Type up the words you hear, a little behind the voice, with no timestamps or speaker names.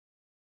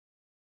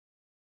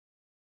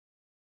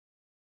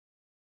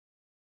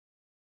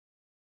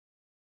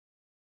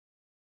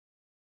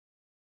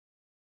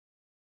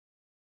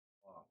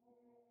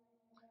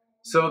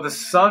So the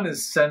sun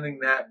is sending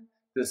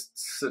this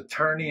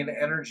Saturnian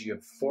energy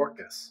of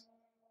Phorcus,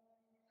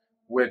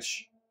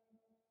 which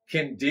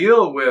can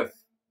deal with,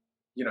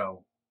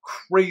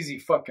 crazy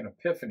fucking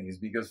epiphanies,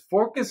 because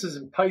Phorcus is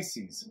in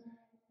Pisces,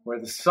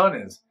 where the sun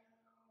is.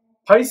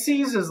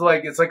 Pisces is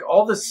it's like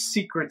all the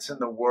secrets in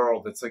the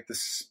world. It's like the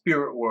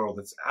spirit world.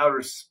 It's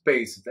outer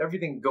space. It's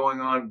everything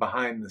going on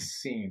behind the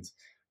scenes.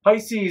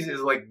 Pisces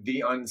is like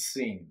the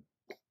unseen.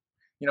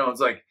 It's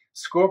like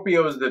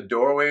Scorpio is the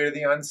doorway to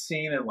the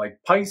unseen, and like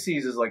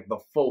Pisces is like the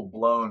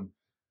full-blown,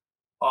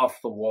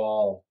 off the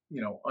wall,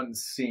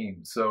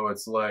 unseen. So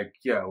it's like,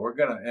 yeah,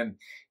 and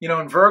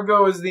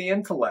Virgo is the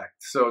intellect.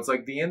 So it's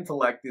like the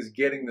intellect is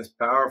getting this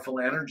powerful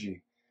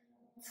energy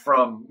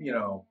from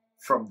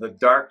the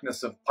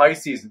darkness of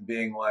Pisces and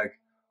being like,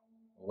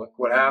 look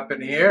what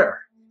happened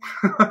here.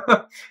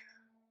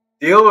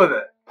 Deal with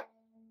it.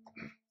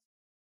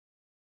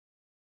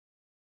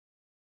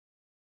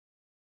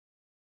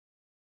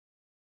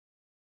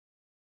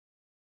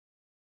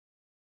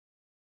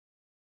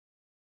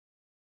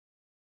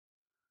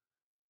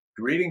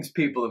 Greetings,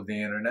 people of the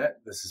internet.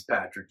 This is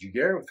Patrick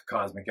Giguere with the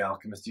Cosmic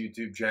Alchemist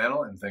YouTube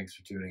channel, and thanks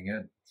for tuning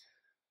in.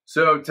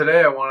 So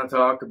today I want to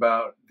talk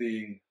about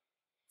the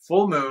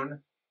full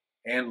moon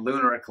and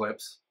lunar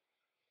eclipse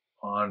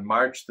on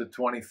March the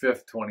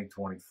 25th,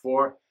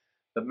 2024.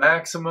 The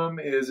maximum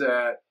is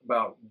at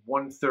about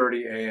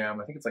 1:30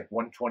 a.m. I think it's like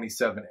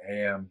 1:27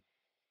 a.m.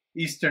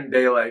 Eastern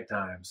Daylight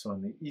Time, so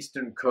on the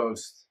eastern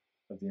coast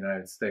of the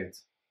United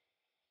States.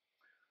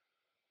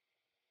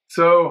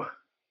 So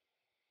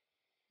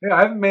yeah,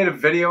 I haven't made a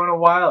video in a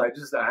while. I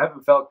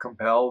haven't felt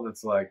compelled.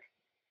 It's like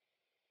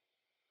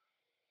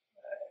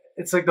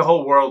the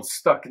whole world's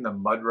stuck in the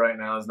mud right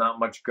now. There's not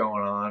much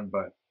going on,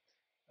 but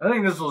I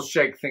think this will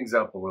shake things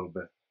up a little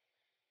bit.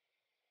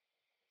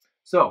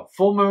 So,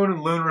 full moon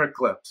and lunar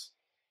eclipse.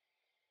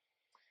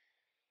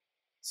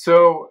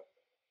 So,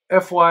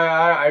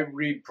 FYI, I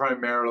read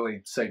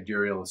primarily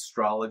sidereal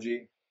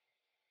astrology.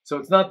 So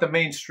it's not the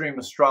mainstream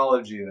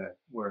astrology that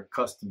we're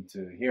accustomed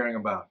to hearing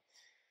about.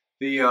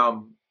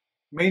 The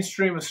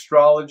mainstream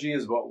astrology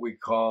is what we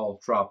call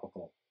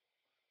tropical.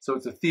 So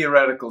it's a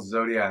theoretical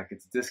zodiac.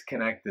 It's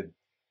disconnected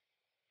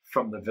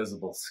from the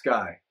visible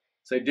sky.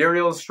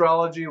 Sidereal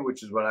astrology,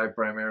 which is what I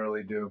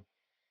primarily do,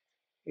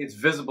 it's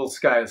visible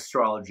sky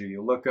astrology.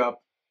 You look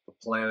up, the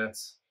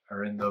planets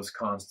are in those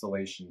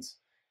constellations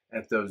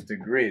at those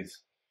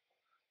degrees.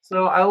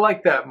 So I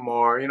like that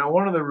more.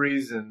 One of the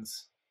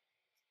reasons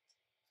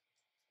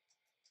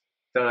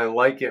that I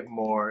like it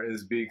more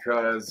is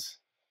because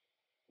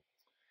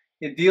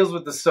it deals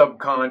with the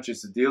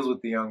subconscious. It deals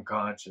with the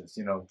unconscious.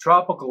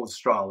 Tropical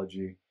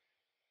astrology,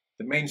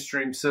 the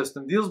mainstream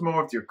system, deals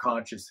more with your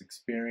conscious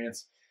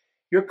experience.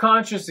 Your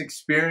conscious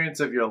experience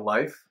of your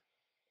life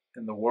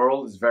in the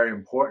world is very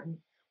important,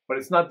 but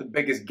it's not the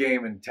biggest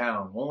game in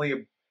town. Only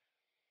a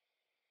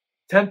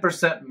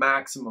 10%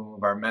 maximum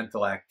of our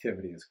mental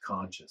activity is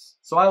conscious.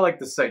 So I like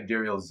the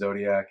sidereal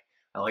zodiac.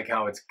 I like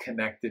how it's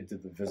connected to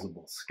the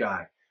visible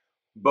sky.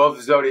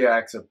 Both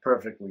zodiacs are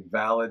perfectly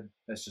valid.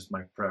 That's just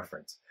my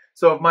preference.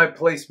 So if my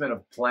placement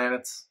of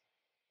planets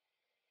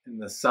in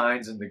the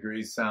signs and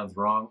degrees sounds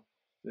wrong,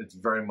 it's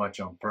very much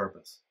on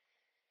purpose,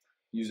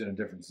 using a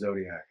different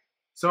zodiac.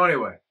 So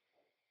anyway,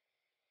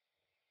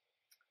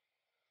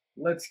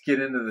 let's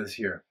get into this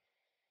here.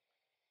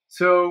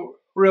 So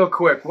real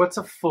quick, what's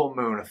a full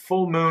moon? A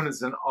full moon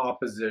is an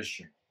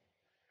opposition.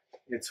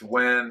 It's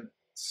when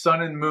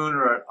sun and moon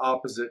are at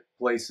opposite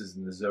places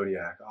in the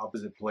zodiac,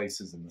 opposite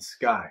places in the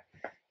sky.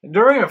 And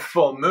during a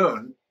full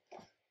moon,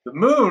 the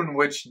moon,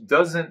 which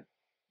does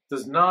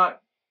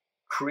not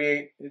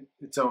create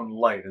its own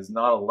light, is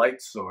not a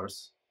light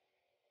source,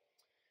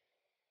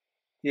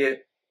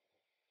 it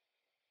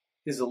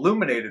is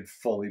illuminated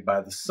fully by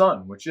the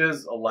sun, which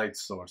is a light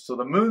source. So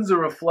the moon's a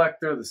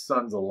reflector, the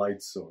sun's a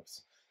light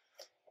source.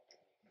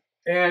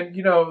 And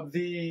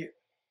the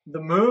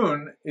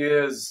moon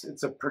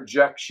it's a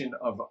projection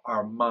of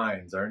our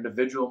minds, our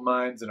individual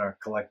minds and our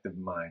collective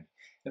mind.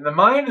 And the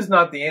mind is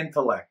not the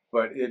intellect,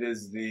 but it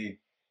is the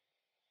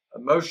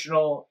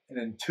emotional and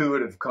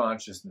intuitive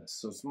consciousness.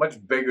 So it's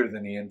much bigger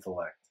than the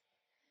intellect.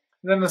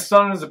 And then the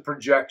sun is a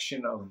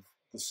projection of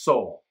the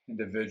soul,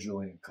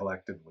 individually and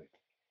collectively.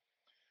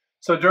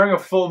 So during a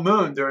full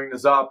moon, during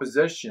this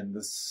opposition,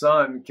 the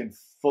sun can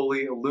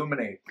fully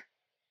illuminate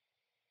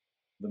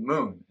the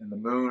moon. And the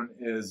moon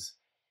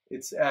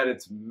it's at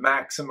its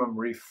maximum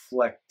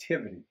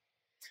reflectivity.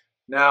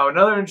 Now,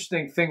 another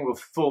interesting thing with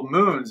full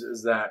moons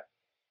is that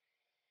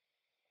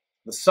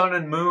the sun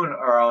and moon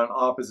are on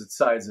opposite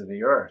sides of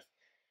the earth.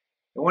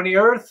 And when the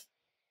earth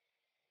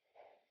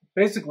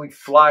basically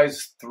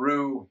flies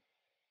through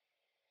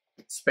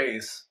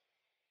space,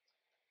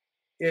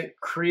 it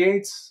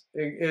creates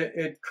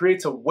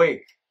a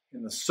wake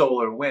in the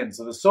solar wind.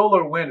 So the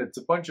solar wind, it's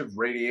a bunch of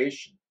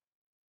radiation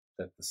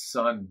that the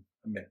sun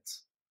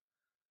emits.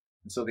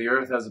 And so the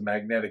earth has a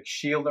magnetic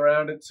shield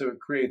around it, so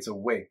it creates a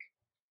wake.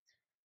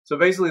 So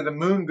basically the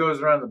moon goes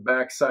around the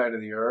backside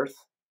of the earth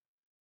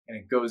and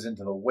it goes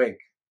into the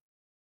wake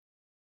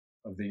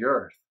of the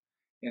earth.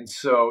 And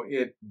so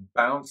it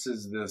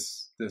bounces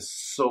this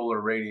solar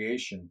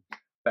radiation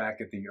back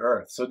at the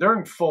Earth. So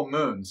during full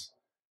moons,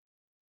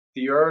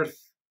 the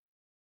Earth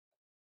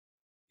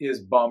is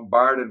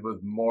bombarded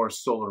with more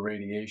solar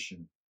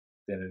radiation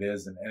than it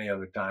is in any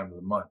other time of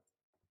the month.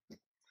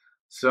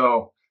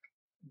 So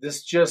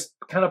this just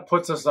kind of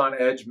puts us on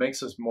edge,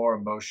 makes us more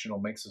emotional,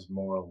 makes us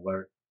more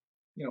alert.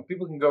 You know,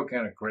 people can go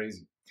kind of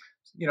crazy.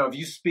 You know, if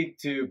you speak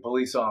to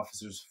police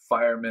officers,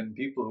 firemen,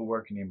 people who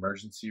work in the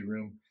emergency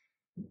room,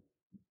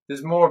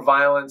 there's more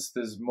violence,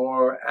 there's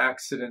more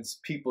accidents,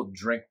 people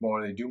drink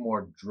more, they do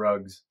more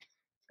drugs,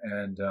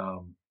 and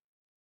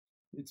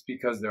it's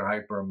because they're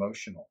hyper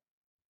emotional.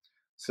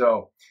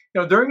 So,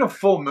 you know, during the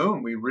full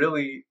moon,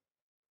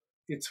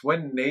 it's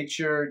when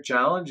nature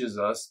challenges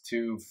us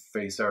to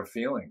face our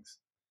feelings.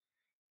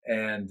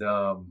 And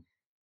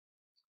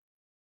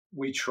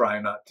we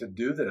try not to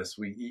do this.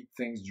 We eat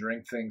things,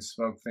 drink things,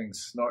 smoke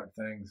things, snort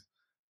things,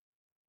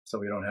 so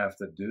we don't have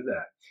to do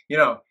that. You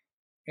know,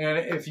 and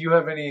if you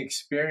have any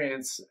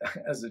experience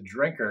as a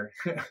drinker,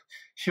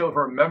 you'll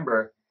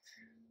remember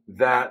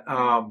that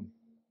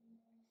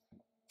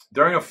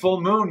during a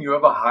full moon, you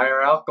have a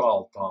higher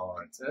alcohol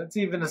tolerance. And it's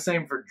even the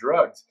same for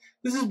drugs.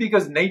 This is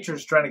because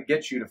nature's trying to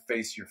get you to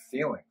face your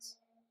feelings.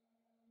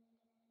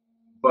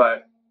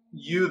 But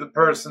you, the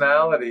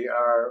personality,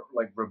 are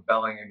like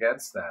rebelling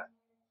against that.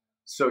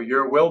 So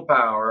your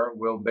willpower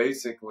will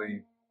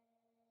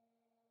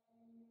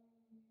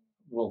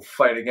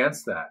fight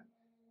against that.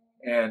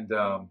 And,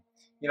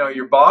 you know,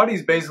 your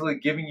body's basically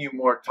giving you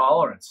more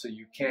tolerance, so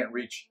you can't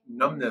reach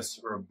numbness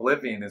or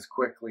oblivion as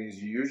quickly as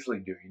you usually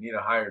do. You need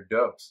a higher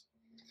dose.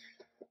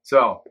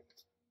 So,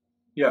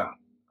 yeah,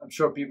 I'm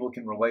sure people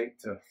can relate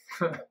to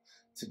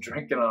to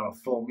drinking on a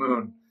full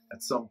moon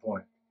at some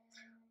point.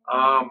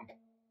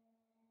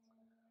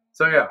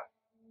 So yeah,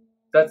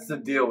 that's the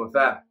deal with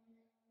that.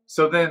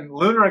 So then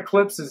lunar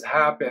eclipses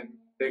happen.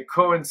 They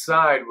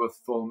coincide with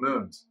full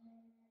moons.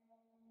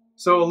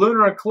 So a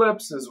lunar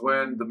eclipse is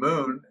when the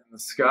moon in the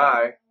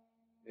sky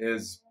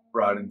is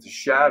brought into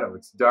shadow.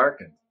 It's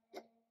darkened.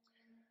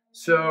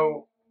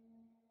 So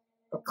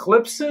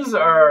eclipses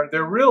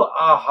they're real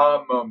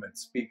aha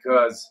moments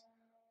because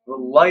the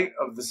light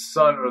of the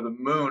sun or the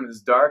moon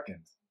is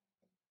darkened.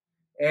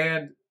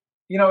 And,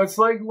 you know, it's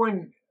like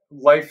when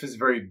life is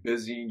very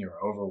busy and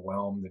you're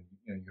overwhelmed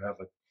and you have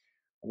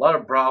a lot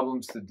of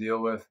problems to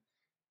deal with.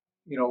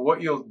 You know,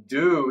 what you'll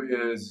do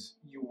is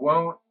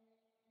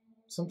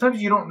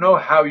sometimes you don't know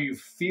how you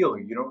feel.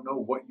 You don't know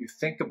what you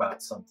think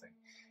about something.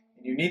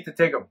 And you need to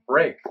take a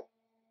break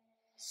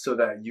so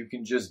that you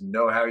can just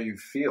know how you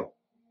feel.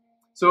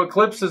 So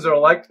eclipses are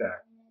like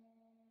that.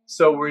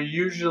 So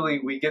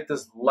we get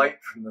this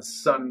light from the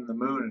sun and the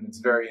moon, and it's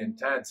very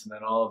intense, and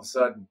then all of a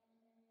sudden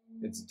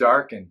it's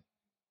darkened,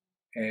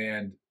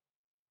 and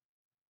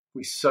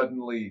we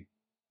suddenly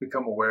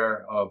become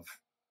aware of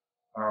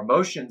our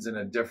emotions in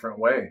a different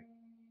way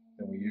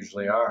than we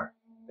usually are.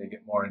 They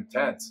get more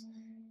intense.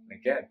 And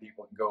again,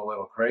 people can go a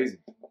little crazy.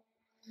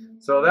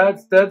 So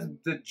that's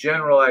the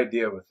general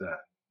idea with that.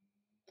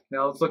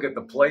 Now let's look at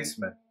the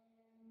placement.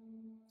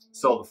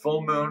 So the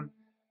full moon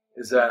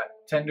is at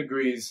 10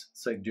 degrees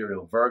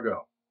Sidereal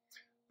Virgo.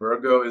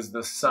 Virgo is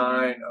the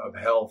sign of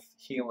health,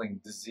 healing,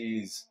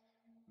 disease,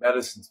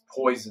 medicines,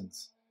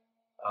 poisons,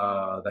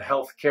 the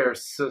healthcare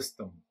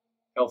system,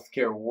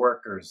 healthcare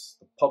workers,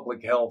 the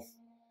public health,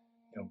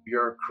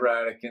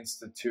 bureaucratic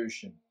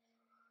institution.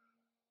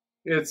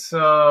 It's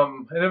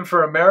and then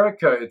for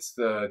America, it's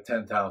the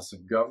 10th house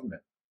of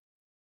government.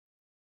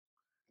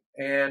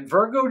 And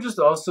Virgo just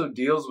also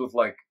deals with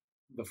like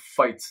the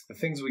fights, the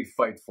things we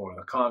fight for,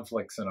 the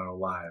conflicts in our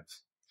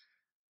lives.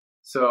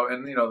 So,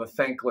 and the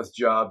thankless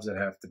jobs that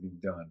have to be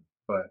done.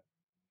 But,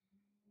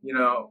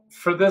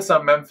 for this,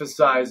 I'm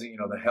emphasizing,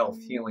 the health,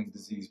 healing,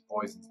 disease,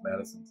 poisons,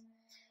 medicines.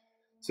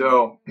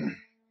 So, we've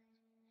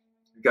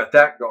got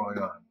that going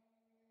on.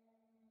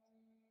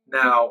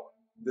 Now,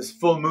 this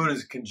full moon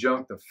is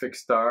conjunct a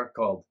fixed star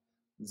called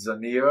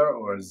Zania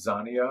or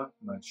Zania. I'm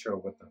not sure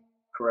what the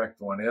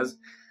correct one is.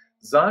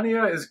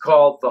 Zania is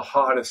called the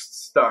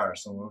hottest star.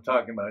 So when we're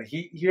talking about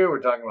heat here, we're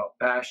talking about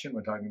passion,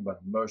 we're talking about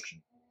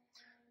emotion.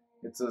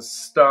 It's a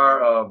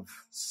star of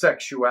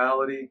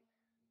sexuality,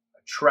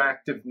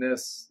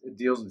 attractiveness. It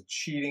deals with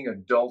cheating,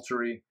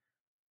 adultery,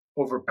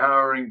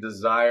 overpowering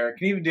desire. It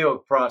can even deal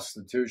with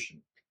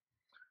prostitution.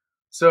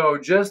 So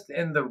just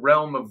in the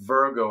realm of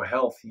Virgo,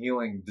 health,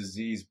 healing,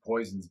 disease,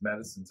 poisons,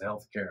 medicines,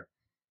 healthcare,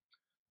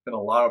 been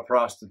a lot of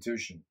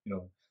prostitution,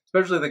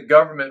 especially the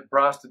government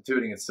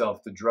prostituting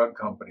itself to drug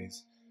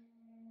companies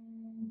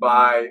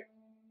by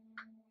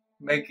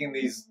making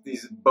these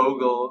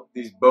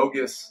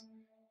bogus,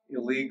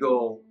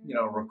 illegal,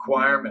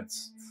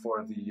 requirements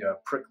for the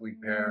prickly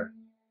pear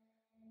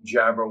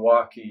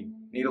Jabberwocky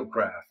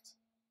needlecraft.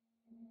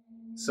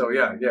 So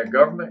yeah,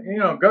 government,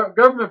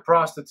 government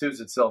prostitutes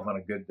itself on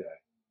a good day.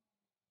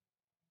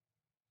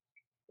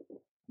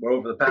 But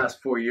over the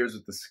past 4 years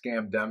with the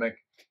Scamdemic,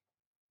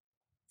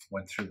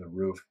 went through the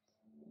roof.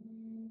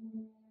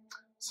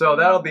 So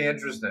that'll be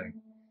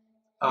interesting.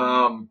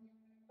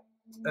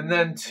 And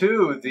then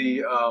two,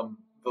 the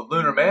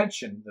lunar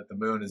mansion that the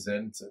moon is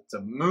in, it's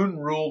a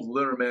moon-ruled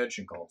lunar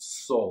mansion called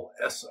Sol,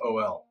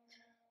 S-O-L.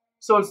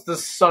 So it's the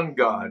sun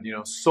god. You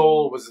know,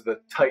 Sol was the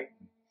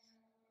Titan,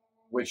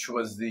 which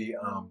was the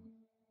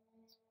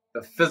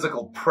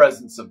physical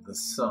presence of the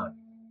sun.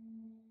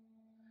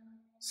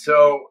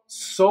 So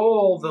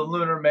Sol, the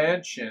lunar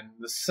mansion,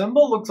 the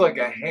symbol looks like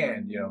a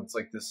hand. You know, it's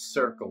like this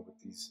circle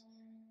with these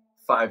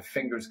 5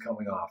 fingers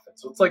coming off it.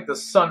 So it's like the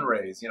sun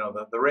rays. You know,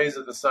 the rays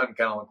of the sun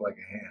kind of look like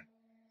a hand.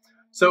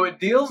 So it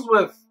deals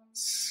with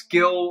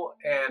skill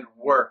and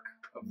work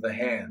of the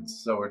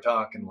hands. So we're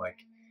talking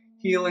like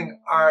healing,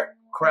 art,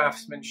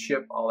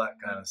 craftsmanship, all that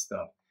kind of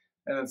stuff.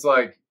 And it's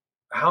like,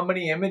 how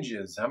many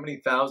images, how many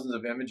thousands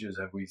of images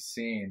have we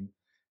seen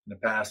in the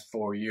past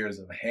 4 years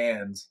of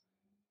hands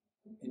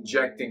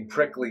injecting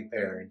prickly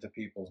pear into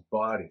people's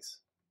bodies?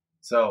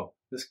 So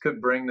this could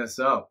bring this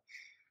up.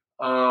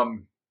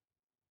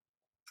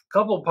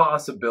 Couple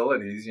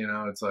possibilities, you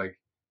know, it's like,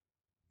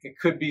 it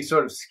could be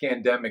sort of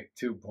Scamdemic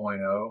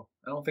 2.0.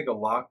 I don't think a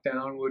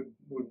lockdown would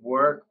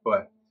work,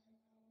 but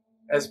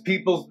as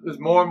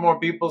more and more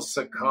people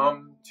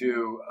succumb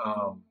to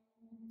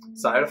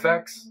side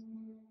effects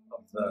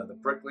of the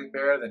prickly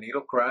pear, the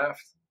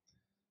needlecraft,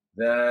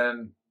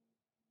 then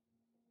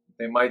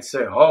they might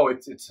say, oh,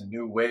 it's a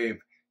new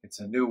wave. It's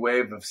a new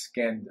wave of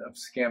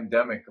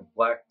Scamdemic, of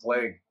Black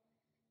Plague.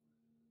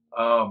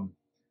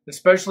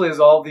 Especially as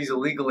all these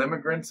illegal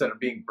immigrants that are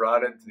being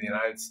brought into the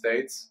United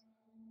States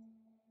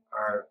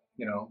are,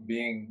 you know,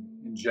 being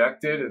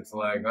injected. It's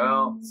like,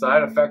 well,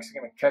 side effects are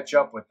going to catch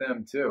up with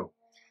them too.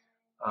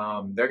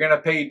 They're going to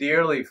pay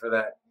dearly for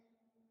that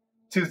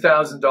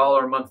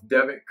 $2,000 a month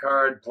debit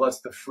card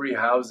plus the free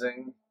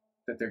housing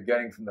that they're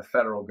getting from the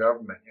federal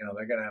government. You know,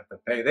 they're going to have to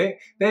pay.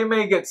 They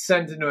may get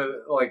sent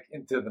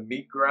into the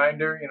meat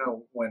grinder, you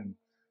know, when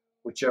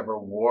whichever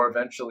war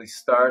eventually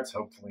starts,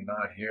 hopefully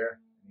not here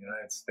in the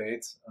United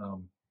States.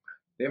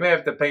 They may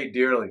have to pay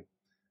dearly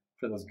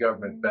for those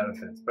government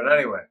benefits. But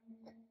anyway,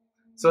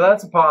 so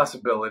that's a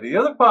possibility. The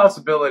other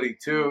possibility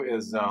too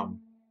is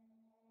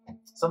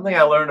something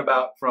I learned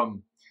about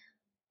from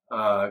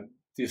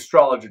the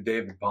astrologer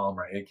David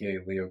Palmer, aka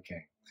Leo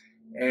King.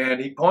 And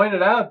he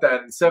pointed out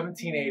that in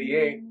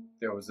 1788,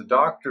 there was a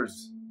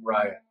doctors'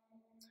 riot.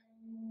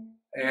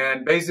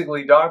 And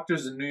basically,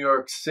 doctors in New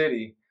York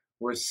City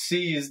were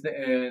seized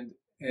and,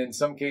 in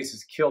some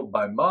cases, killed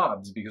by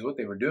mobs, because what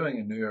they were doing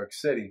in New York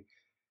City,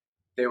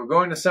 they were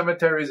going to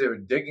cemeteries, they were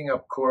digging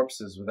up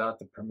corpses without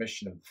the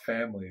permission of the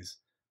families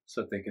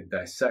so that they could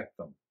dissect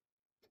them.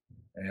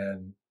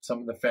 And some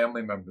of the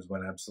family members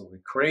went absolutely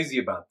crazy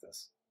about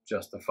this,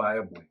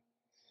 justifiably.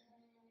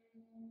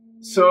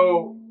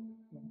 So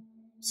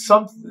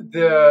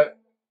the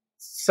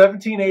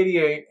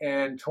 1788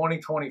 and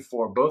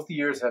 2024, both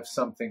years have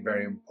something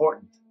very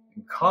important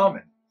in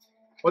common.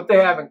 What they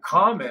have in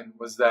common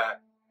was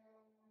that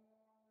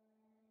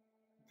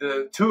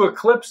the 2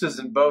 eclipses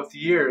in both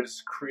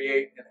years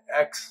create an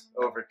X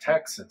over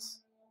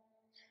Texas.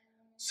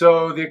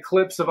 So the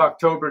eclipse of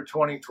October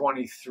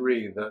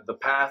 2023, the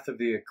path of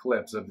the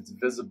eclipse, of its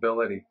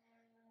visibility,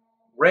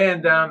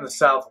 ran down the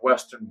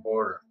southwestern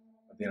border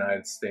of the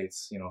United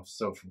States, you know,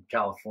 so from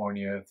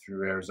California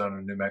through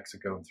Arizona, New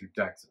Mexico, and through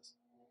Texas.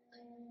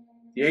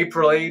 The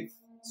April 8th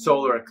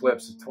solar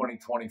eclipse of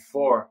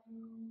 2024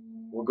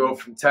 will go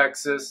from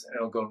Texas and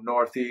it'll go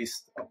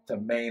northeast up to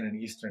Maine and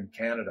eastern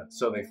Canada.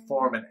 So they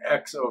form an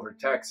X over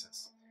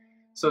Texas.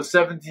 So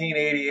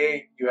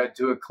 1788, you had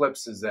 2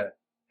 eclipses that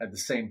had the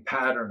same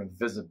pattern of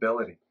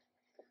visibility.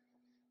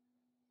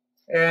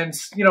 And,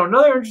 you know,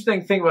 another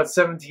interesting thing about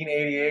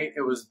 1788,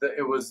 it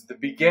was the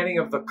beginning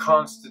of the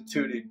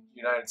constituted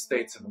United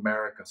States of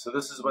America. So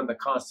this is when the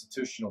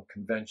Constitutional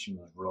Convention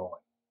was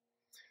rolling.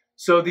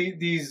 So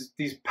these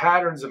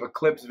patterns of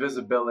eclipse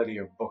visibility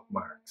are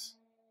bookmarks.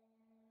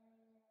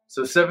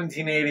 So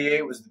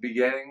 1788 was the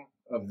beginning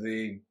of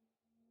the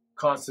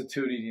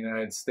constituted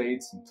United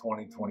States, and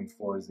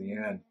 2024 is the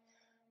end.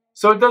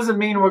 So it doesn't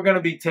mean we're going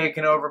to be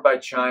taken over by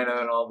China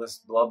and all this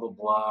blah, blah,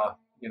 blah,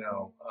 you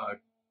know,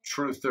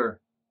 truther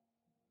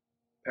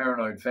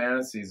paranoid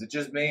fantasies. It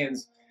just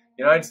means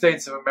the United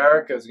States of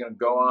America is going to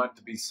go on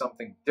to be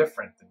something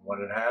different than what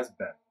it has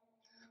been.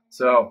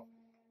 So,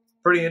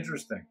 pretty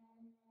interesting.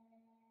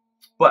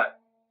 But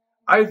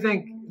I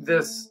think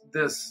this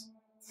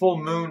full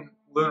moon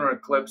lunar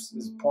eclipse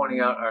is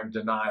pointing out our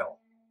denial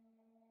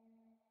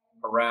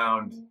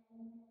around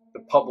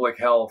the public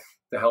health,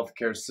 the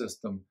healthcare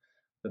system,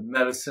 the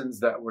medicines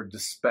that were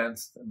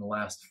dispensed in the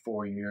last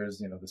 4 years,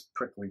 you know, this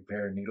prickly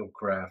pear,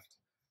 needlecraft,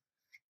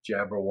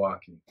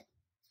 Jabberwocky.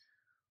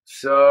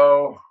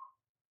 So,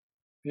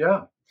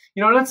 yeah.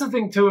 You know, that's the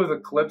thing, too, with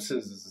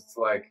eclipses, is it's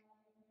like,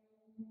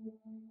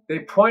 they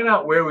point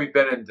out where we've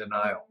been in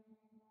denial.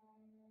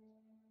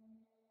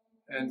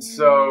 And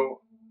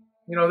so,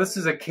 you know, this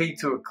is a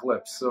K2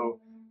 eclipse,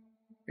 so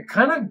it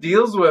kind of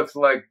deals with,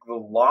 like, the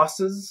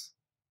losses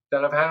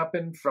that have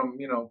happened from,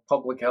 you know,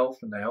 public health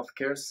and the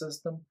healthcare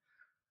system.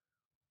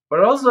 But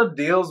it also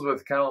deals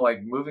with kind of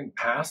like moving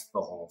past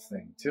the whole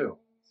thing, too.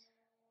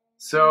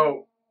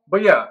 So,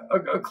 but yeah,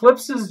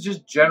 eclipses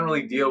just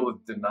generally deal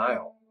with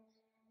denial.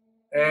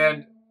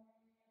 And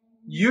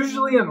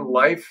usually in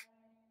life,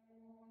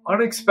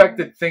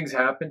 unexpected things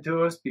happen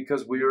to us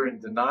because we were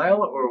in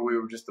denial or we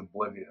were just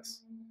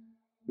oblivious.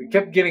 We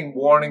kept getting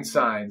warning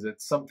signs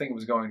that something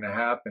was going to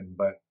happen,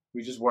 but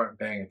we just weren't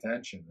paying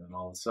attention. And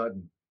all of a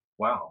sudden,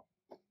 wow,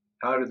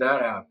 how did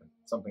that happen?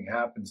 Something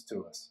happens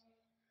to us.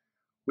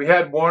 We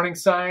had warning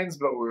signs,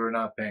 but we were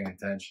not paying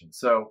attention.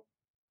 So,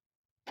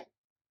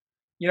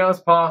 you know,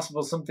 it's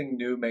possible something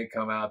new may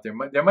come out.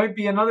 There might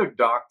be another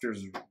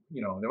doctor's,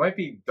 you know, there might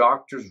be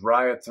doctors'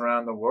 riots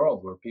around the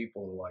world where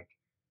people are like,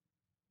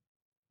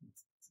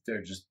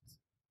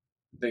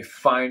 they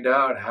find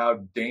out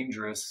how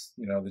dangerous,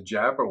 you know, the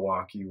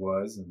Jabberwocky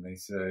was, and they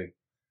say,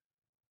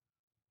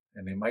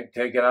 and they might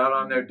take it out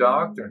on their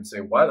doctor and say,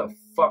 why the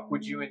fuck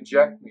would you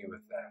inject me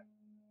with that?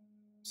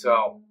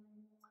 So,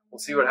 we'll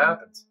see what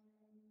happens.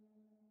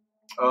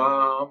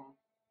 The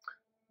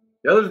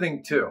other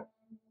thing, too,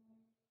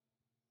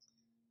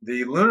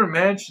 the lunar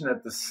mansion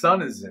that the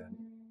sun is in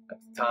at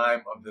the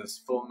time of this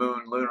full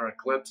moon lunar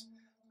eclipse is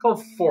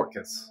called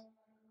Phorcus.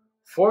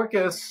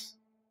 Phorcus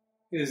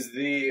is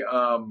the,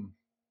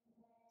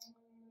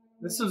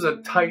 this was a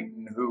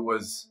Titan who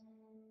was,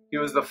 he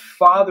was the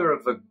father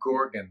of the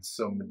Gorgons,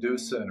 so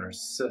Medusa and her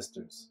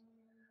sisters.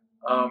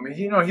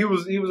 You know, he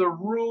was a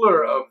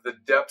ruler of the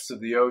depths of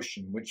the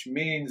ocean, which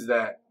means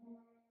that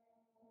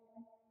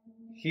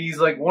he's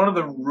like one of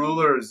the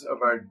rulers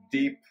of our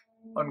deep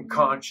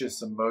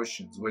unconscious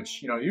emotions,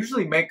 which, you know,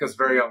 usually make us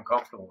very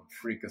uncomfortable and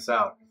freak us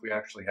out if we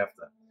actually have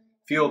to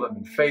feel them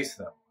and face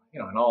them.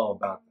 You know, and all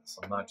about this.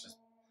 I'm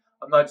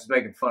not just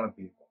making fun of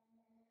people.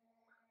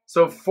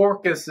 So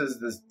Phorcus is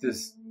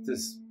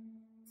this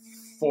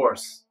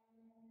force,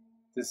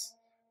 this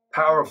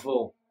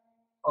powerful,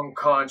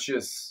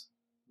 unconscious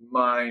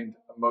mind,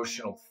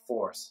 emotional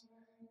force.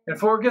 And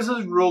Phorcus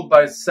is ruled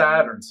by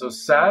Saturn. So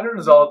Saturn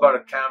is all about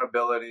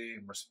accountability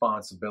and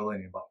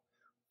responsibility, about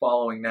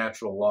following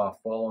natural law,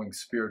 following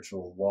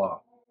spiritual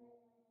law.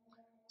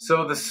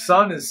 So the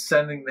sun is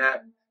sending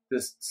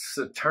this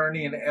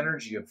Saturnian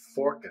energy of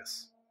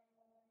Phorcus,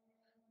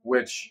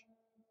 which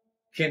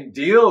can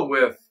deal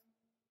with,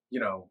 you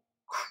know,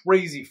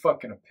 crazy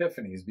fucking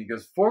epiphanies,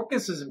 because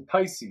Phorcus is in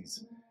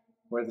Pisces,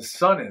 where the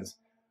sun is.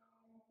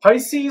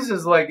 Pisces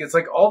is like, it's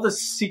like all the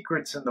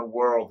secrets in the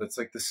world. It's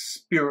like the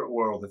spirit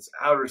world. It's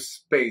outer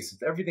space.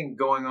 It's everything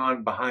going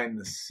on behind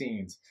the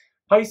scenes.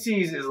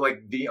 Pisces is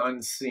like the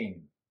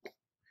unseen.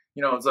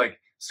 You know, it's like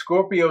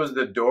Scorpio is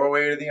the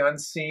doorway to the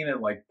unseen,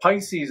 and like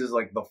Pisces is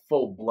like the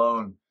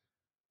full-blown,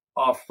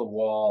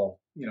 off-the-wall,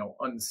 you know,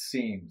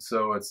 unseen.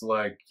 So it's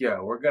like, yeah,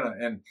 we're gonna,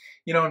 and,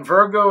 you know, and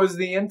Virgo is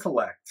the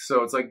intellect.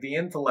 So it's like the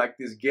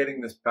intellect is getting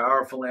this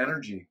powerful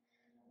energy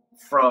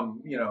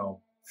from, you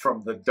know,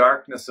 from the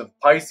darkness of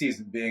Pisces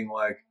and being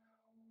like,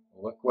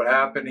 look what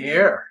happened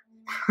here.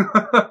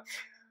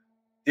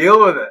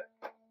 Deal with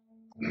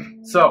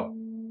it. So,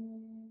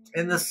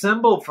 in the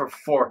symbol for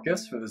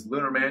Phorcus, for this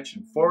lunar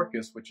mansion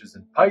Phorcus, which is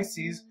in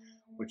Pisces,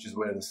 which is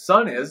where the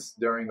sun is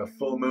during the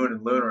full moon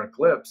and lunar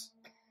eclipse,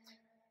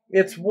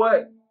 it's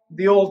what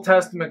the Old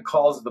Testament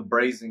calls the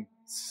brazen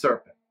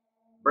serpent.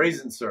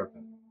 Brazen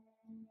serpent.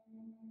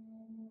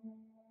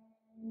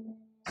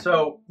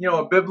 So, you know,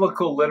 a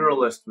biblical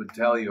literalist would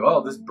tell you,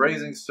 oh, this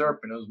brazen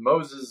serpent, it was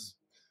Moses.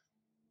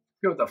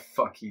 I forget what the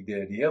fuck he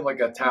did. He had like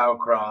a Tau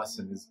cross,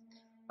 and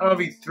I don't know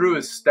if he threw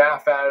his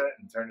staff at it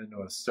and turned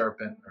into a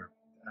serpent, or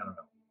I don't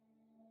know.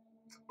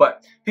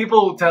 But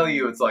people will tell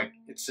you it's like,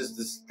 it's just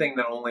this thing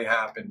that only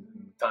happened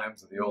in the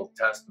times of the Old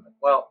Testament.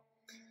 Well,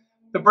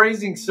 the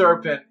brazen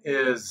serpent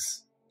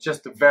is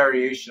just a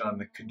variation on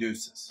the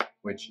caduceus,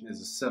 which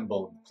is a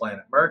symbol of the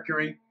planet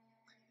Mercury.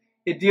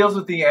 It deals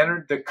with the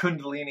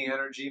Kundalini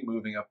energy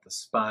moving up the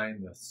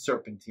spine, the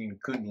serpentine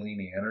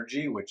Kundalini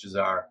energy, which is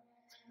our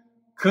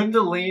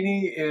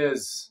Kundalini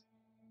is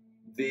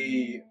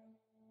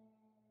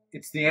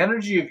it's the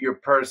energy of your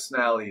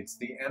personality. It's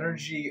the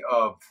energy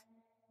of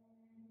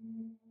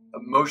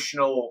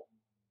emotional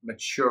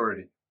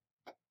maturity.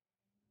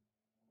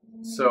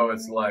 So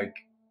it's like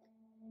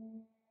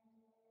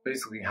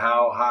basically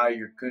how high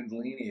your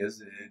Kundalini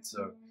is. It's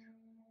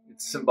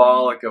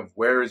symbolic of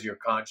where is your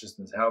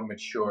consciousness, how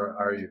mature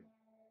are you.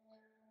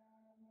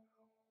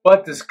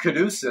 But this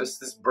caduceus,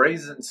 this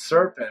brazen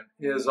serpent,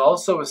 is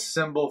also a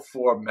symbol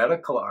for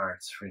medical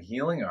arts, for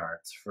healing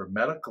arts, for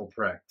medical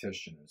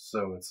practitioners.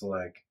 So it's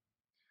like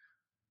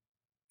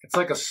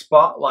a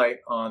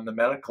spotlight on the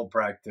medical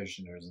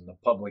practitioners and the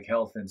public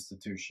health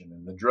institution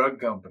and the drug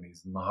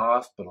companies and the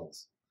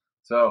hospitals.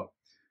 So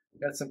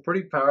got some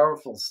pretty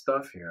powerful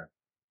stuff here.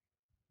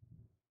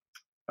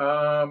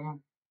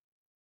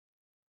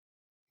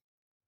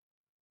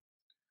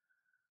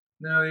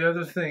 Now the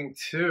other thing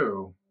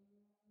too,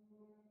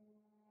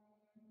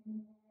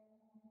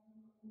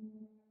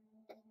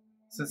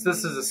 since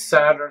this is a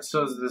Saturn,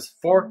 so is this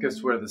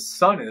Phorcus where the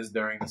sun is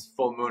during this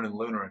full moon and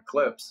lunar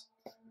eclipse.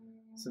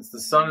 Since the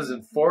sun is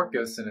in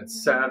Phorcus and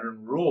it's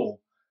Saturn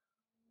rule,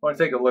 I want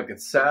to take a look at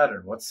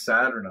Saturn. What's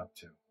Saturn up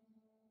to?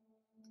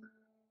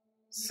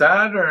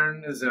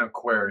 Saturn is in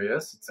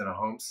Aquarius. It's in a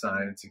home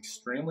sign. It's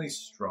extremely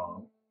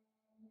strong.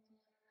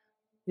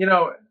 You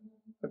know,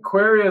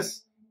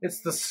 Aquarius,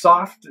 it's the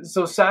soft.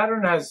 So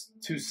Saturn has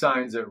two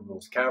signs it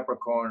rules,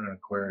 Capricorn and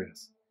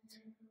Aquarius.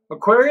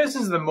 Aquarius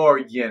is the more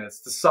yin.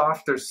 It's the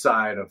softer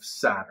side of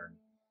Saturn.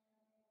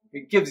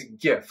 It gives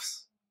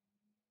gifts.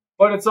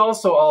 But it's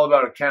also all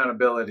about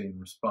accountability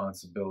and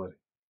responsibility.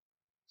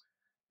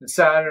 And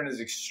Saturn is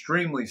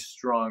extremely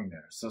strong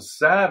there. So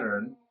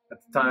Saturn, at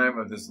the time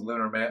of this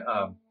lunar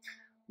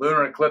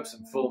eclipse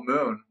and full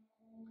moon,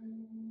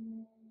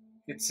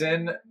 it's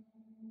in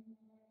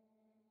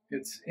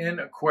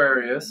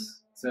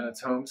Aquarius. It's in its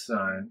home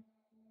sign.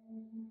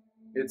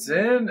 It's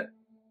in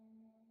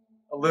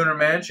a lunar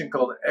mansion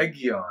called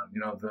Aegion. You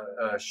know,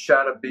 the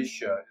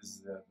Shadabisha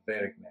is the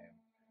Vedic name.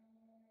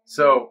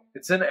 So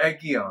it's in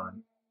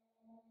Aegion.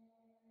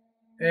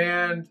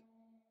 And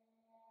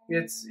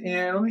it's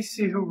in, let me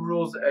see who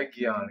rules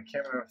Aegion. I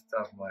can't remember off the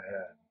top of my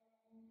head.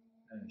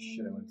 Oh,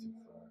 shit, I went too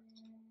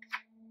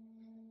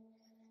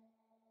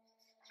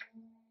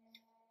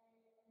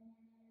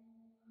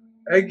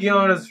far.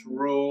 Aegion is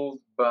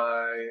ruled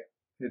by,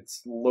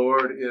 its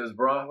lord is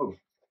Rahu.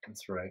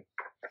 That's right.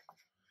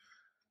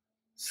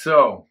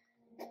 So,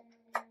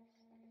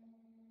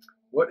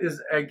 what is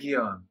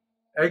Aegion?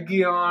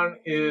 Aegion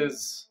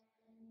is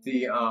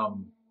the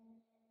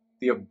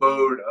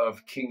abode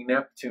of King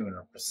Neptune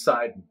or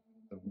Poseidon,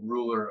 the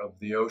ruler of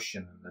the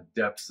ocean and the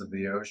depths of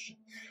the ocean.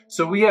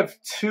 So we have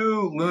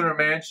two lunar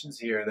mansions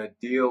here that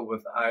deal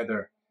with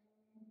either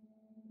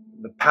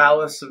the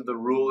palace of the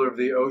ruler of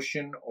the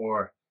ocean,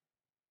 or,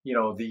 you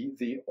know,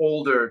 the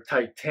older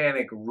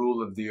Titanic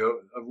ruler of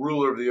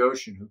the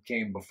ocean who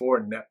came before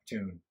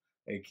Neptune,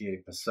 aka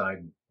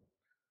Poseidon,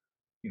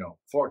 you know,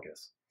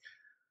 Phorcus.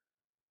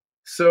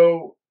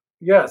 So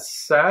yes,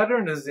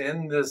 Saturn is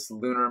in this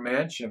lunar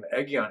mansion of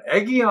Aegion.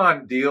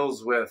 Aegion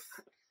deals with,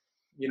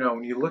 you know,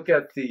 when you look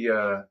at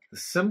the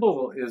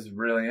symbol is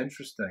really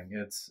interesting.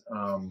 It's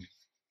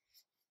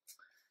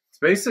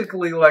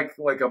basically like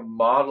a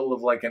model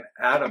of like an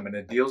atom, and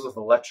it deals with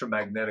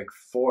electromagnetic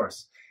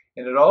force.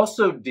 And it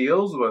also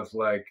deals with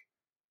like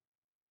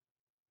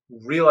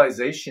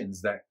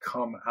realizations that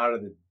come out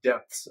of the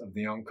depths of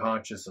the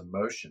unconscious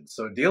emotions.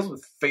 So it deals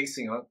with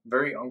facing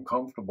very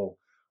uncomfortable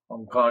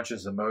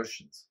unconscious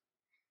emotions.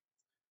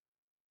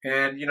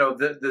 And, you know,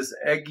 this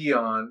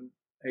Aegion,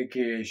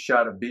 aka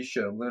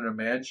Shadabisha, lunar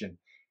mansion,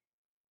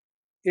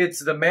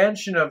 it's the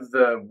mansion of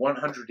the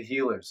 100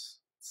 healers.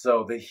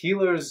 So the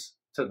healers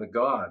to the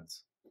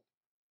gods.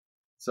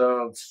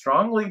 So it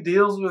strongly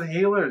deals with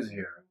healers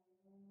here.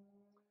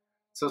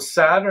 So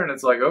Saturn,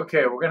 it's like,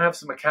 okay, we're going to have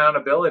some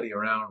accountability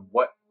around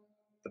what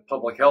the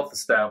public health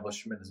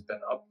establishment has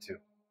been up to.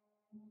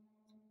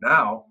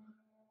 Now,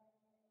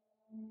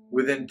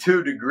 within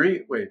 2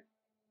 degrees, wait,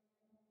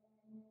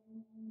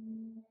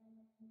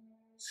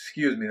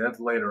 excuse me, that's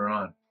later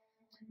on.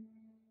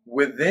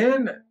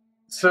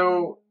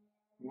 So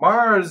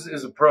Mars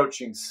is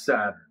approaching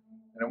Saturn,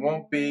 and it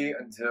won't be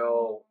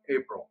until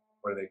April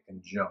where they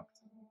conjunct.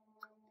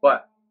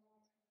 But,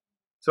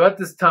 so at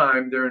this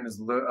time, during this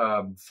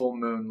full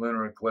moon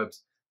lunar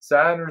eclipse,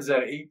 Saturn is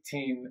at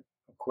 18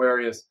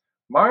 Aquarius,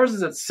 Mars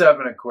is at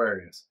 7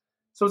 Aquarius.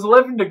 So it's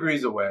 11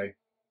 degrees away.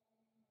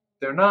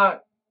 They're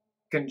not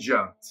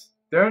conjunct.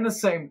 They're in the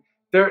same,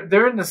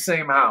 they're in the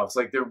same house,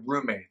 like they're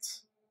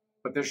roommates,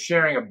 but they're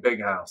sharing a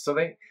big house. So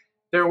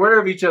they're aware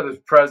of each other's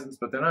presence,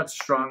 but they're not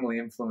strongly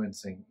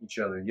influencing each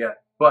other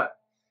yet. But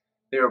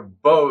they're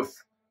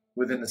both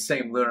within the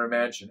same lunar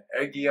mansion.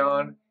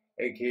 Aegion,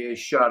 aka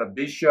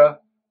Shadabisha,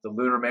 the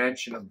lunar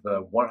mansion of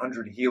the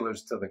 100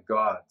 healers to the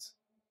gods.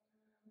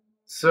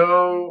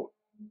 So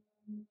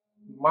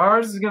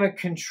Mars is going to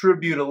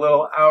contribute a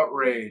little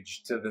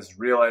outrage to this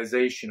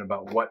realization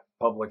about what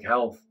public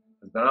health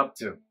has been up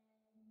to.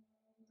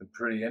 It's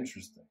pretty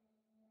interesting.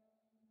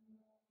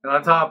 And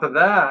on top of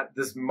that,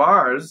 this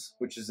Mars,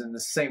 which is in the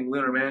same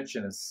lunar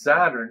mansion as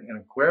Saturn in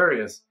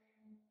Aquarius,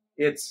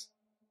 it's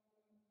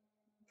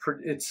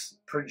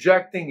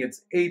projecting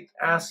its 8th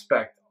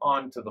aspect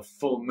onto the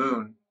full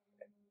moon,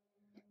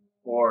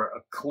 or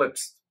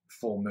eclipsed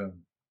full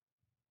moon.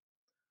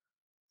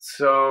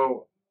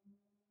 So,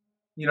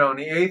 you know, in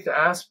the 8th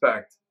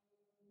aspect,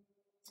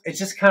 it's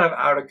just kind of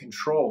out of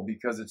control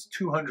because it's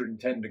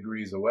 210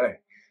 degrees away.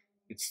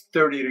 It's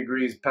 30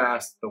 degrees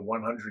past the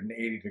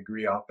 180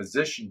 degree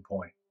opposition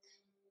point.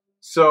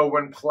 So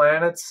when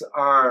planets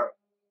are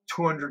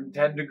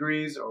 210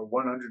 degrees or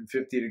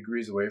 150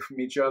 degrees away from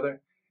each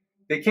other,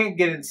 they can't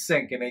get in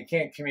sync and they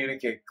can't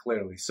communicate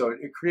clearly. So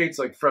it creates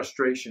like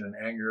frustration and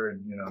anger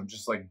and, you know,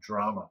 just like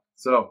drama.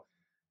 So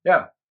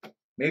yeah,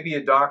 maybe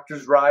a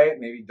doctor's riot,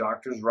 maybe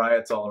doctor's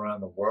riots all around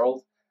the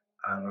world.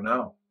 I don't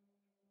know,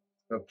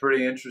 but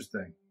pretty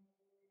interesting.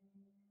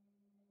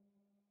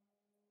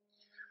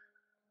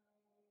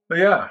 But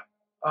yeah,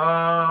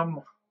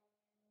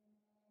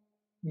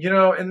 you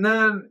know, and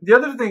then the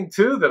other thing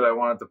too that I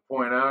wanted to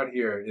point out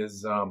here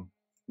is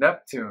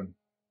Neptune.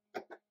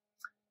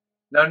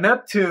 Now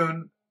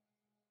Neptune,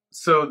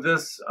 so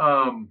this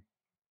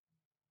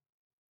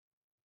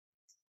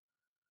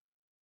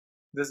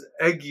this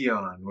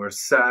Aegeon where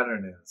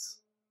Saturn is.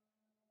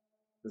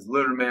 This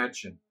lunar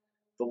mansion.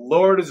 The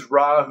Lord is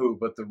Rahu,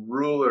 but the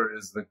ruler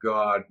is the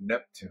god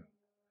Neptune.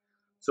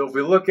 So if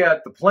we look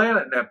at the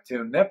planet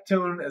Neptune,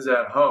 Neptune is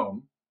at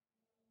home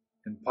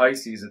in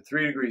Pisces at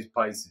 3 degrees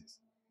Pisces.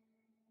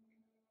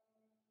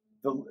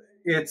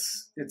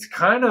 It's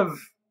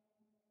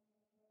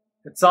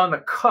on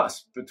the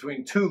cusp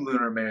between two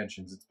lunar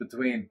mansions. It's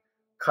between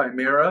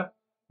Chimera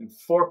and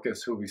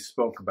Phorcus, who we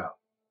spoke about.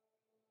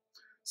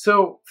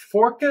 So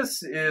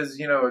Phorcus is,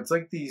 it's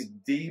like these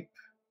deep,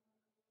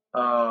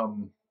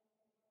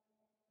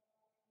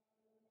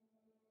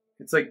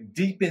 it's like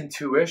deep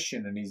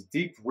intuition and these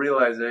deep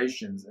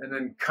realizations. And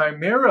then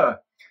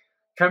Chimera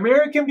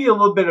can be a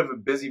little bit of a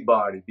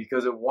busybody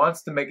because it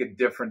wants to make a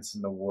difference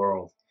in the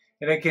world.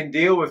 And it can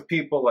deal with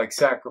people like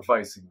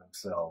sacrificing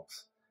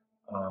themselves,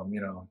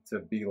 to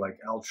be like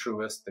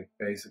altruistic,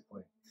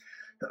 basically.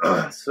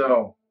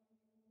 So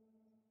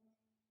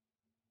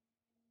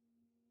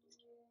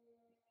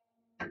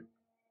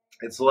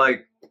it's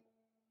like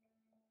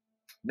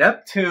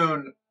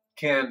Neptune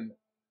can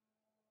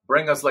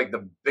bring us like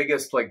the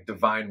biggest like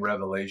divine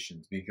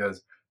revelations,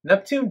 because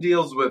Neptune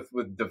deals with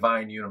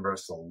divine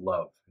universal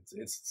love.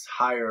 It's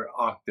higher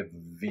octave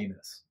of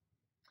Venus.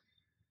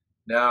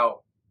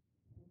 Now,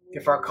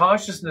 if our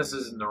consciousness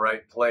is in the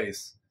right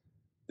place,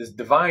 this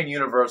divine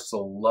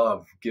universal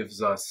love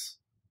gives us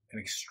an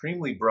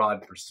extremely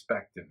broad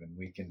perspective, and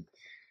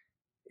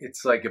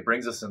it's like it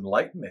brings us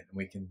enlightenment, and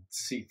we can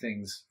see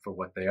things for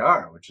what they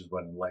are, which is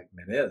what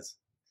enlightenment is.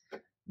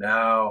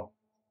 Now,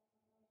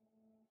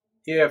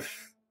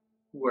 if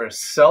we're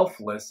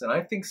selfless, and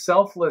I think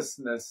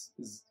selflessness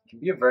can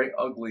be a very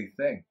ugly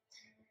thing.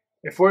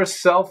 If we're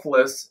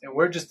selfless and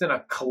we're just in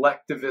a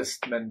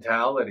collectivist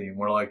mentality, and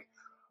we're like,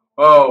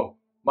 oh,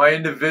 my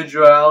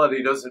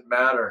individuality doesn't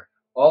matter.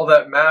 All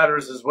that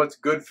matters is what's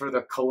good for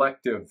the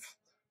collective.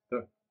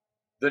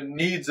 The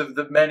needs of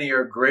the many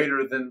are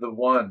greater than the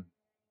one,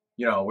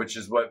 which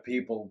is what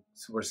people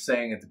were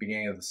saying at the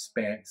beginning of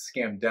the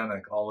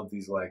Scamdemic, all of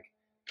these like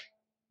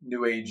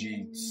new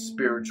agey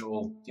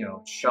spiritual,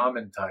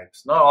 shaman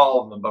types. Not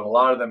all of them, but a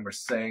lot of them were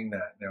saying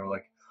that. And they were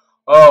like,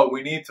 oh,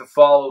 we need to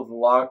follow the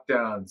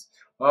lockdowns.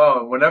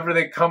 Oh, whenever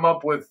they come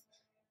up with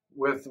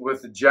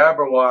the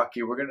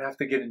Jabberwocky, we're going to have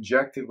to get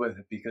injected with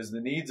it because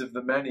the needs of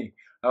the many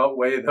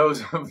outweigh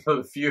those of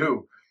the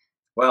few.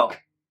 Well,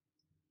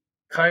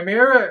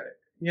 Chimera,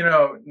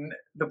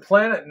 the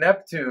planet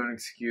Neptune,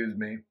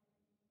 if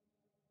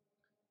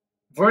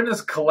we're in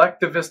this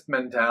collectivist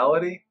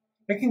mentality,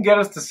 it can get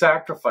us to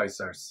sacrifice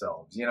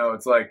ourselves.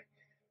 It's like,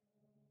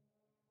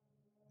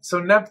 so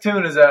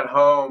Neptune is at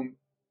home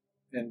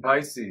in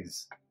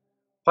Pisces.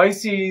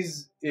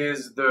 Pisces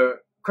is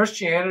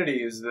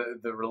Christianity is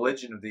the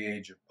religion of the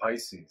age of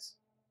Pisces.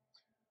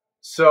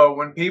 So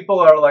when people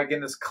are like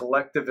in this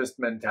collectivist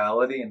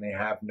mentality and they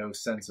have no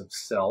sense of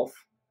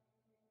self,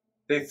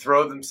 they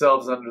throw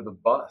themselves under the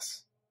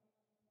bus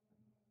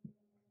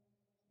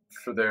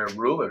for their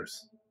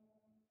rulers.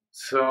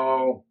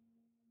 So,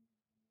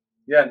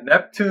 yeah,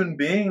 Neptune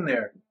being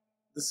there,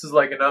 this is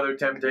like another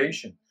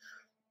temptation.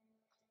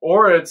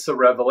 Or it's a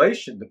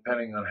revelation,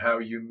 depending on how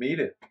you meet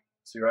it.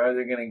 So you're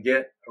either going to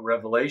get a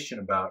revelation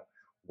about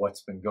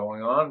what's been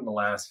going on in the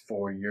last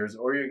 4 years,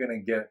 or you're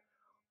going to get,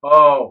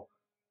 oh,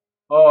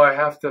 I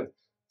have to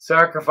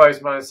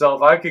sacrifice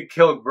myself. I could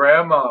kill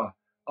grandma.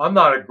 I'm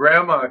not a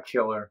grandma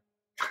killer.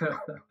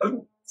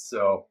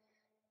 So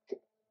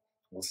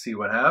we'll see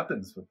what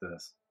happens with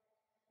this.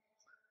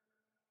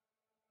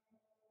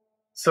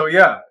 So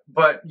yeah,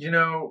 but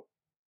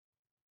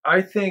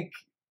I think,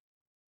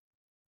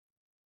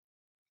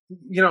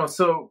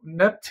 so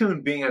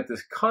Neptune being at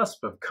this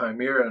cusp of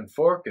Chimera and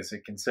Phorcus,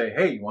 it can say,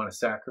 hey, you want to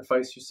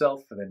sacrifice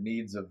yourself for the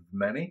needs of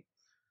many,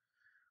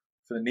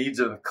 for the needs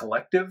of the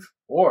collective?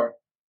 Or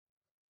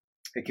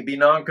it can be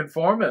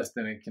nonconformist,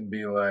 and it can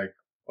be like,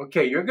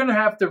 okay, you're going to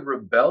have to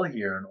rebel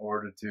here in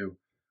order to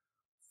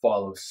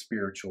follow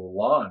spiritual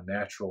law and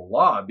natural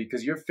law,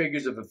 because your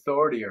figures of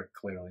authority are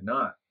clearly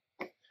not.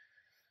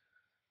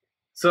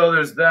 So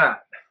there's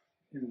that.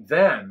 And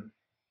then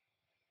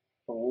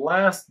the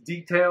last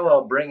detail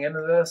I'll bring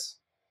into this,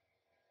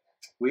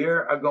 we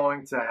are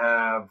going to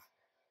have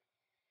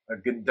a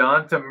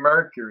Gandanta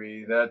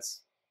Mercury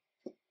that's,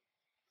 I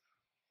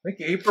think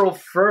April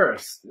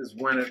 1st is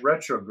when it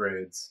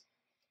retrogrades.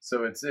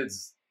 So it's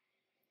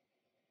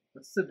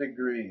what's the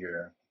degree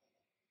here?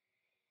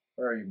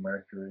 Where are you,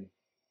 Mercury?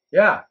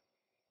 Yeah.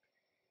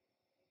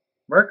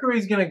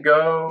 Mercury's going to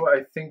go,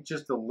 I think,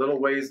 just a little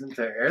ways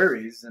into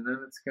Aries, and then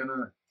it's going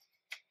to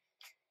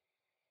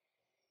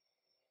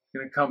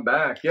come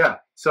back. Yeah.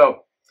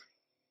 So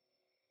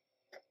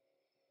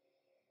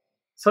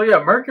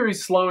yeah,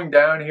 Mercury's slowing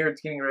down here.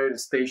 It's getting ready to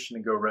station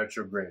and go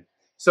retrograde.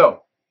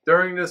 So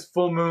during this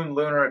full moon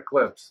lunar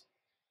eclipse,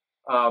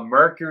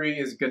 Mercury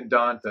is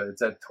Gandanta.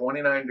 It's at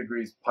 29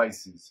 degrees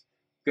Pisces.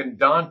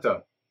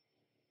 Gandanta,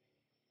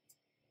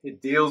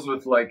 it deals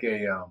with like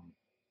a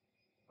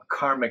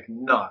karmic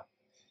knot.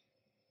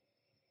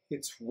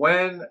 It's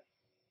when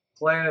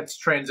planets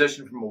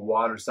transition from a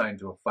water sign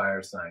to a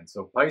fire sign.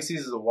 So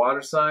Pisces is a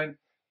water sign.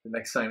 The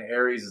next sign,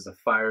 Aries, is a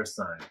fire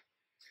sign.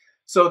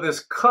 So this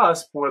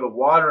cusp where the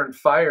water and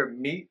fire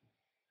meet,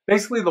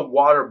 basically the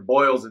water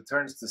boils, it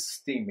turns to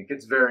steam, it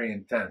gets very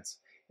intense.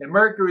 And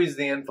Mercury is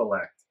the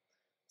intellect.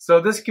 So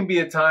this can be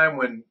a time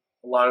when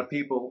a lot of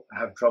people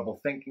have trouble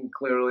thinking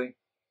clearly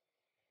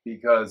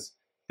because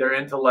their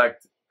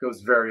intellect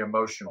goes very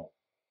emotional.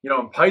 You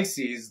know, in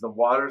Pisces, the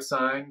water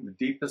sign, the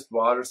deepest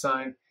water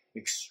sign,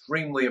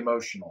 extremely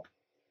emotional.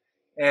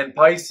 And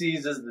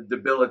Pisces is the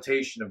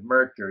debilitation of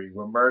Mercury,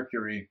 where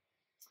Mercury,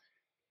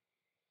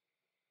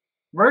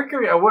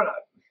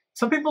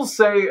 some people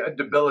say a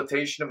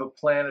debilitation of a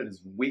planet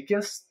is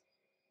weakest.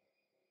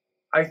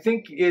 I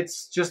think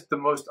it's just the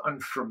most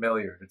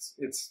unfamiliar.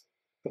 It's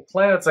the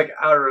planet's like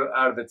out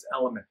of its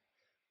element.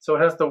 So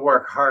it has to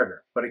work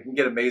harder, but it can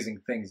get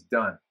amazing things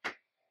done.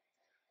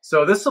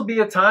 So this will be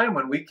a time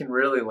when we can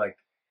really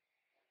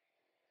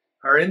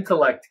our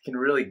intellect can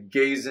really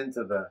gaze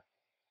into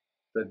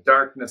the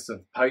darkness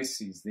of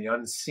Pisces, the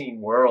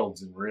unseen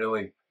worlds, and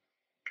really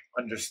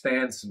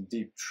understand some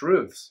deep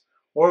truths.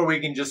 Or we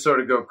can just sort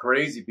of go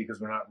crazy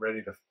because we're not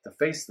ready to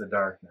face the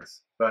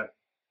darkness. But,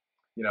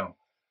 you know,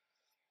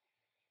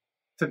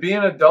 to be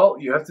an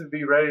adult, you have to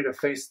be ready to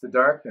face the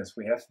darkness.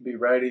 We have to be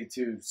ready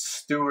to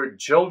steward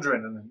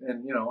children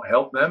and you know,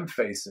 help them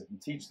face it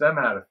and teach them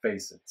how to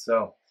face it.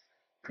 So,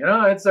 you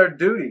know, it's our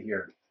duty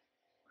here.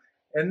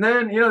 And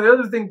then, you know, the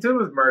other thing too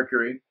with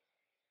Mercury,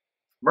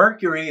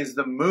 Mercury is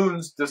the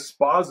moon's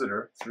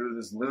dispositor through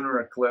this lunar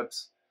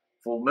eclipse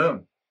full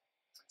moon.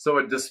 So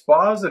a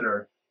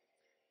dispositor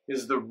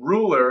is the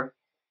ruler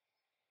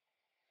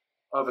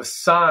of a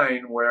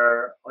sign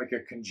where like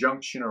a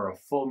conjunction or a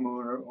full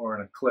moon or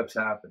an eclipse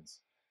happens.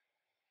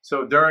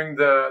 So during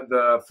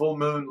the full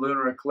moon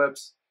lunar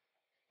eclipse,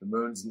 the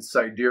moon's in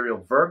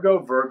Sidereal Virgo.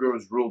 Virgo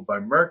is ruled by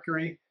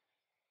Mercury.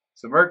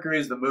 So Mercury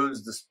is the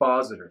moon's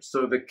dispositor.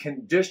 So the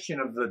condition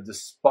of the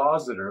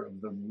dispositor, of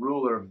the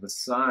ruler of the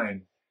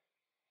sign,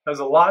 has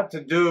a lot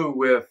to do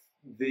with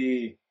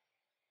the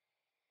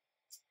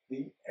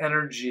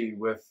energy,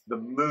 with the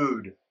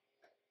mood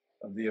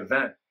of the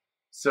event.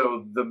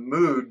 So the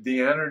mood,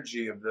 the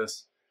energy of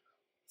this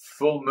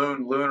full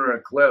moon lunar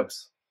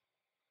eclipse,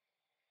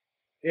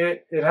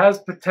 it has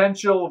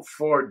potential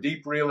for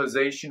deep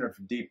realization or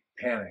for deep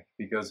panic,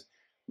 because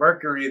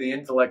Mercury, the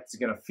intellect, is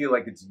going to feel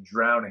like it's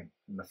drowning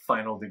in the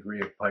final degree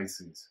of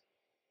Pisces.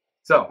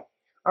 So,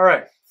 all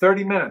right,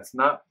 30 minutes,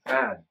 not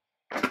bad.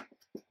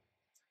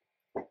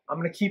 I'm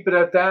going to keep it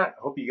at that.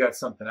 Hope you got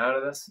something out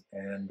of this,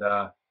 and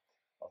I'll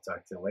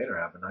talk to you later.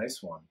 Have a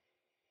nice one.